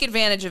 Take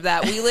advantage of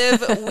that. We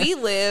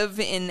live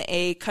in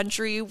a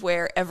country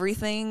where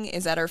everything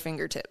is at our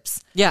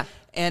fingertips. Yeah.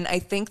 And I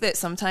think that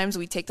sometimes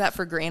we take that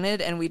for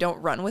granted and we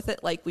don't run with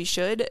it like we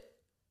should.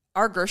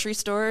 Our grocery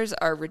stores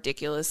are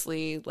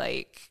ridiculously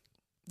like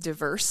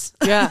diverse.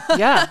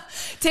 Yeah.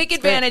 Take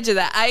advantage of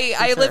that.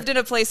 I lived in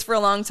a place for a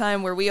long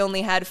time where we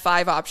only had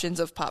 5 options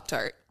of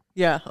Pop-Tart.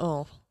 Yeah.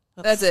 Oh,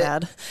 that's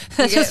sad. It.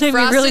 That just made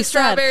me really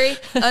sad. Strawberry,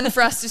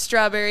 unfrosted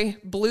strawberry,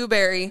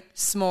 blueberry,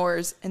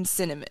 s'mores, and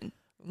cinnamon.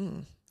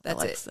 That's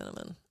I like it.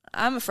 cinnamon.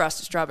 I'm a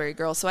frosted strawberry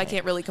girl, so I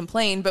can't really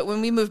complain. But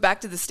when we moved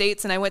back to the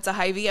States and I went to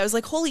Hy-Vee, I was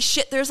like, holy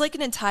shit, there's like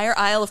an entire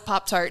aisle of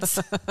Pop-Tarts.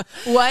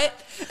 What?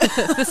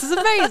 This is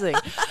amazing.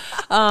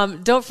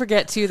 Don't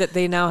forget, too, that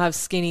they now have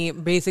skinny,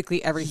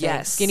 basically everything.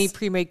 Yes. Skinny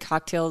pre-made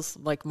cocktails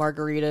like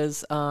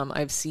margaritas.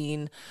 I've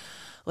seen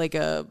like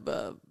a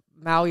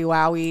Maui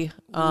Wowie.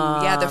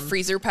 The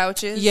freezer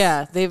pouches.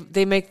 Yeah,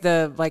 they make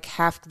the like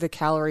half the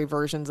calorie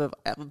versions of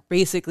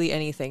basically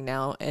anything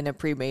now in a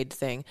pre-made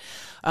thing.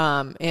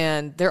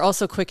 And they're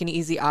also quick and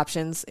easy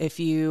options if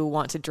you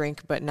want to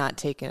drink but not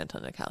take in a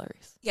ton of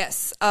calories.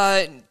 Yes.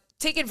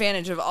 Take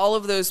advantage of all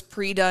of those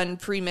pre-done,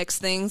 pre-mixed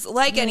things.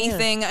 Like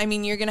anything, I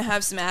mean, you're going to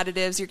have some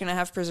additives. You're going to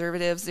have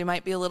preservatives. They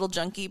might be a little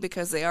junky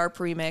because they are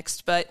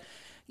pre-mixed, but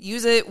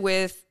use it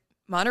with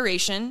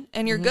moderation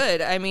and you're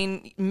good. I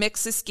mean,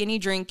 mix a skinny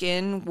drink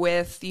in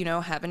with,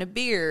 having a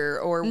beer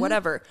or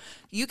whatever.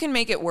 You can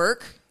make it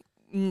work.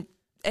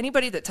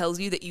 Anybody that tells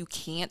you that you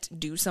can't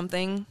do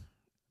something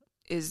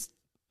is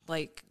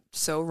like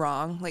so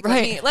wrong. Like,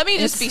 right. let me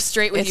just be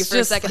straight with you for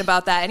a second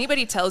about that.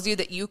 Anybody tells you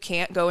that you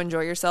can't go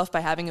enjoy yourself by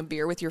having a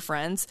beer with your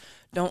friends,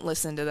 don't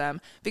listen to them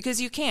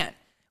because you can't.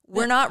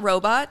 We're not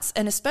robots.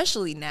 And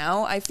especially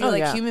now, I feel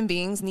human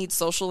beings need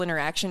social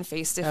interaction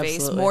face to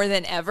face more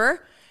than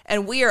ever.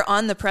 And we are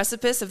on the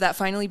precipice of that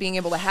finally being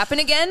able to happen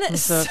again.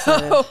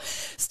 So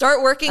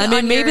start working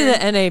on maybe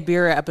the NA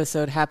beer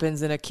episode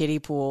happens in a kiddie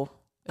pool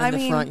in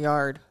the front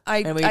yard.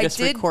 and we just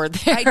record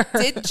there.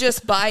 I did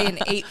just buy an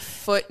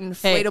 8-foot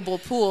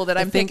inflatable pool that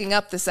I'm picking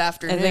up this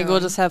afternoon. I think we'll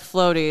just have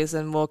floaties,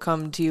 and we'll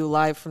come to you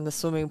live from the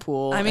swimming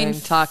pool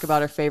and talk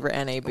about our favorite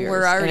NA beers.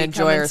 We're already and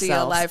enjoy coming ourselves. to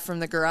you live from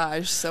the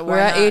garage, so we're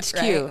at not, HQ.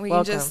 Right? We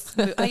welcome.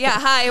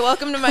 Hi,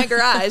 welcome to my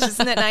garage.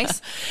 Isn't it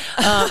nice?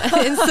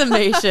 In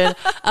summation,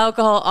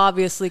 alcohol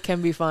obviously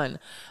can be fun.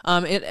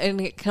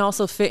 It can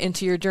also fit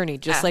into your journey,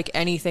 just like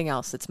anything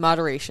else. It's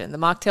moderation. The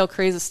mocktail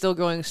craze is still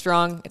going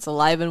strong. It's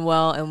alive and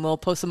well, and we'll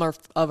post some of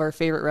our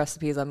favorite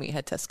recipes on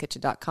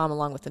meatheadtestkitchen.com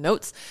along with the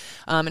notes.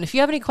 And if you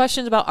have any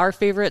questions about our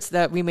favorites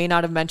that we may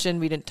not have mentioned,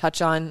 we didn't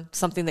touch on,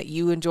 something that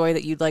you enjoy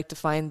that you'd like to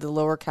find the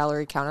lower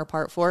calorie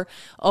counterpart for,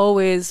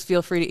 always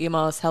feel free to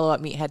email us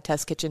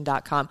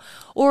hello@meatheadtestkitchen.com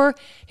or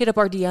hit up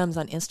our DMs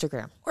on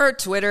Instagram. Or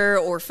Twitter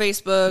or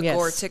Facebook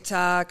or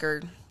TikTok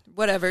or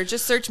whatever.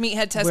 Just search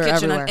Meathead Test Kitchen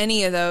everywhere. on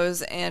any of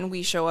those, and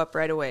we show up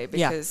right away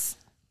because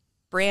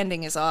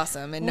branding is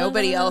awesome, and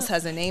nobody else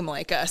has a name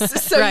like us.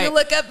 So you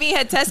look up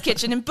Meathead Test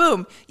Kitchen, and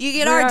boom, you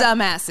get our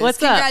dumbasses. What's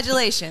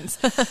Congratulations.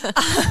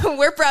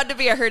 We're proud to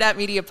be a Herd at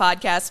Media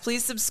podcast.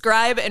 Please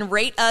subscribe and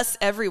rate us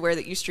everywhere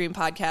that you stream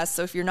podcasts.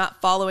 So if you're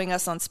not following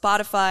us on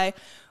Spotify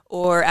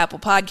or Apple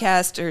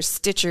Podcast or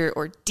Stitcher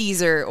or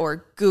Deezer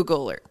or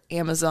Google or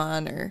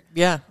Amazon or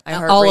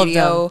all of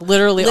them.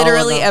 Literally all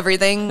of them.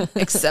 Everything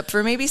except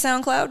for maybe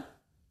SoundCloud.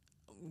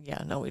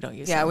 Yeah, no, we don't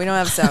use SoundCloud. We don't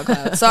have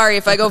SoundCloud. Sorry,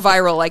 if I go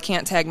viral, I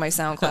can't tag my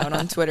SoundCloud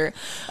on Twitter.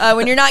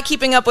 When you're not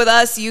keeping up with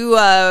us, you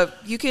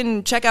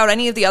can check out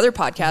any of the other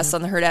podcasts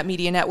on the Herd at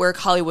Media Network,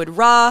 Hollywood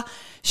Raw,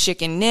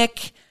 Schick and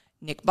Nick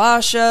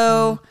Bosch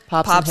Show,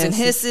 Pops and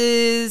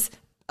Hisses,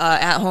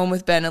 At Home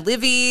with Ben and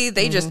Livy.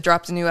 They just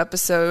dropped a new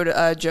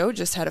episode. Joe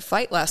just had a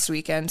fight last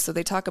weekend, so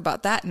they talk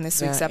about that in this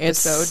week's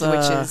episode,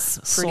 which is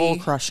pretty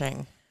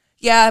soul-crushing.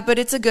 Yeah, but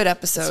it's a good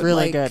episode. It's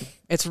really good.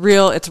 It's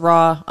real. It's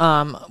raw.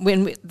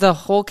 When the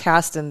whole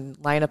cast and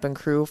lineup and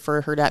crew for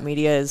Herd at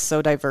Media is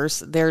so diverse,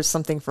 there's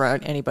something for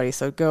anybody.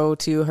 So go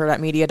to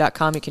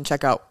herdatmedia.com. You can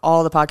check out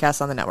all the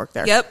podcasts on the network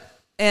there. Yep.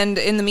 And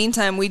in the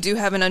meantime, we do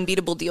have an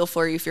unbeatable deal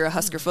for you if you're a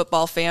Husker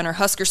football fan or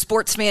Husker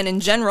sports fan in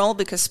general,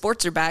 because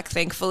sports are back,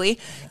 thankfully.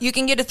 You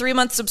can get a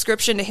 3-month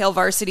subscription to Hail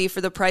Varsity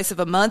for the price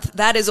of a month.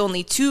 That is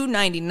only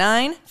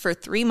 $2.99 for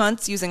 3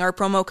 months using our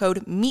promo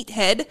code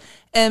MEATHEAD,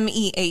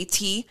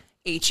 MEATHEAD,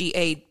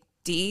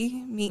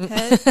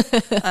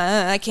 Meathead.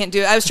 I can't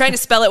do it. I was trying to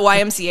spell it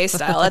YMCA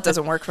style. That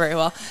doesn't work very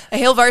well. A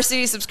Hail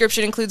Varsity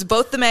subscription includes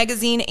both the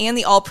magazine and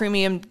the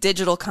all-premium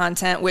digital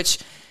content, which...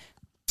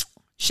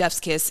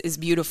 Chef's kiss is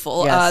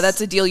beautiful. Yes. That's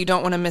a deal you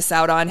don't want to miss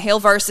out on. Hail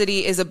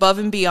Varsity is above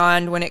and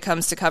beyond when it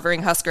comes to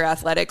covering Husker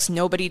athletics.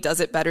 Nobody does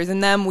it better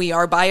than them. We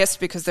are biased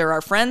because they're our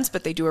friends,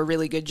 but they do a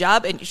really good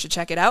job, and you should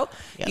check it out.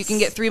 Yes. You can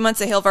get 3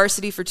 months of Hail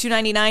Varsity for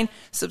 $2.99.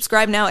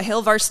 Subscribe now at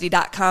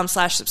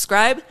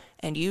hailvarsity.com/subscribe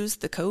and use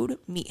the code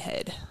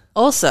MEATHEAD.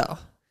 Also,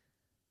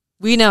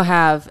 we now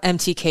have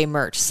MTK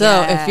merch.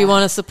 So if you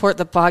want to support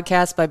the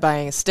podcast by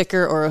buying a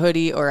sticker or a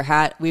hoodie or a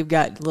hat, we've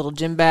got little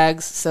gym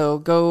bags. So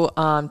go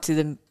to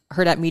the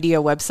Herd at Media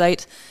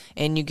website,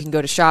 and you can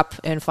go to shop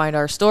and find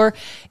our store,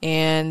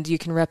 and you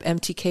can rep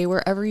MTK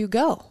wherever you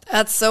go.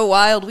 That's so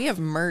wild. We have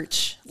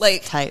merch.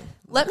 Like, tight.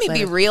 Let me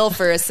be real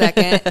for a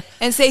second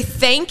and say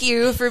thank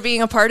you for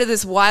being a part of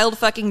this wild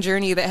fucking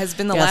journey that has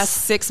been the last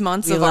 6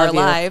 months of our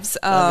lives.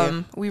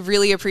 We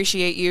really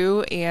appreciate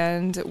you,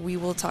 and we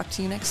will talk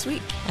to you next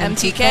week.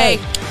 MTK.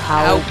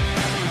 Out.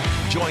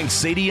 Join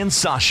Sadie and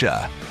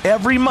Sasha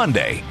every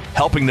Monday,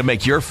 helping to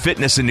make your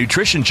fitness and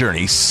nutrition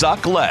journey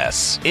suck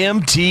less.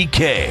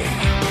 MTK.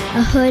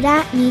 A Herd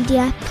at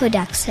Media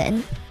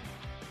production.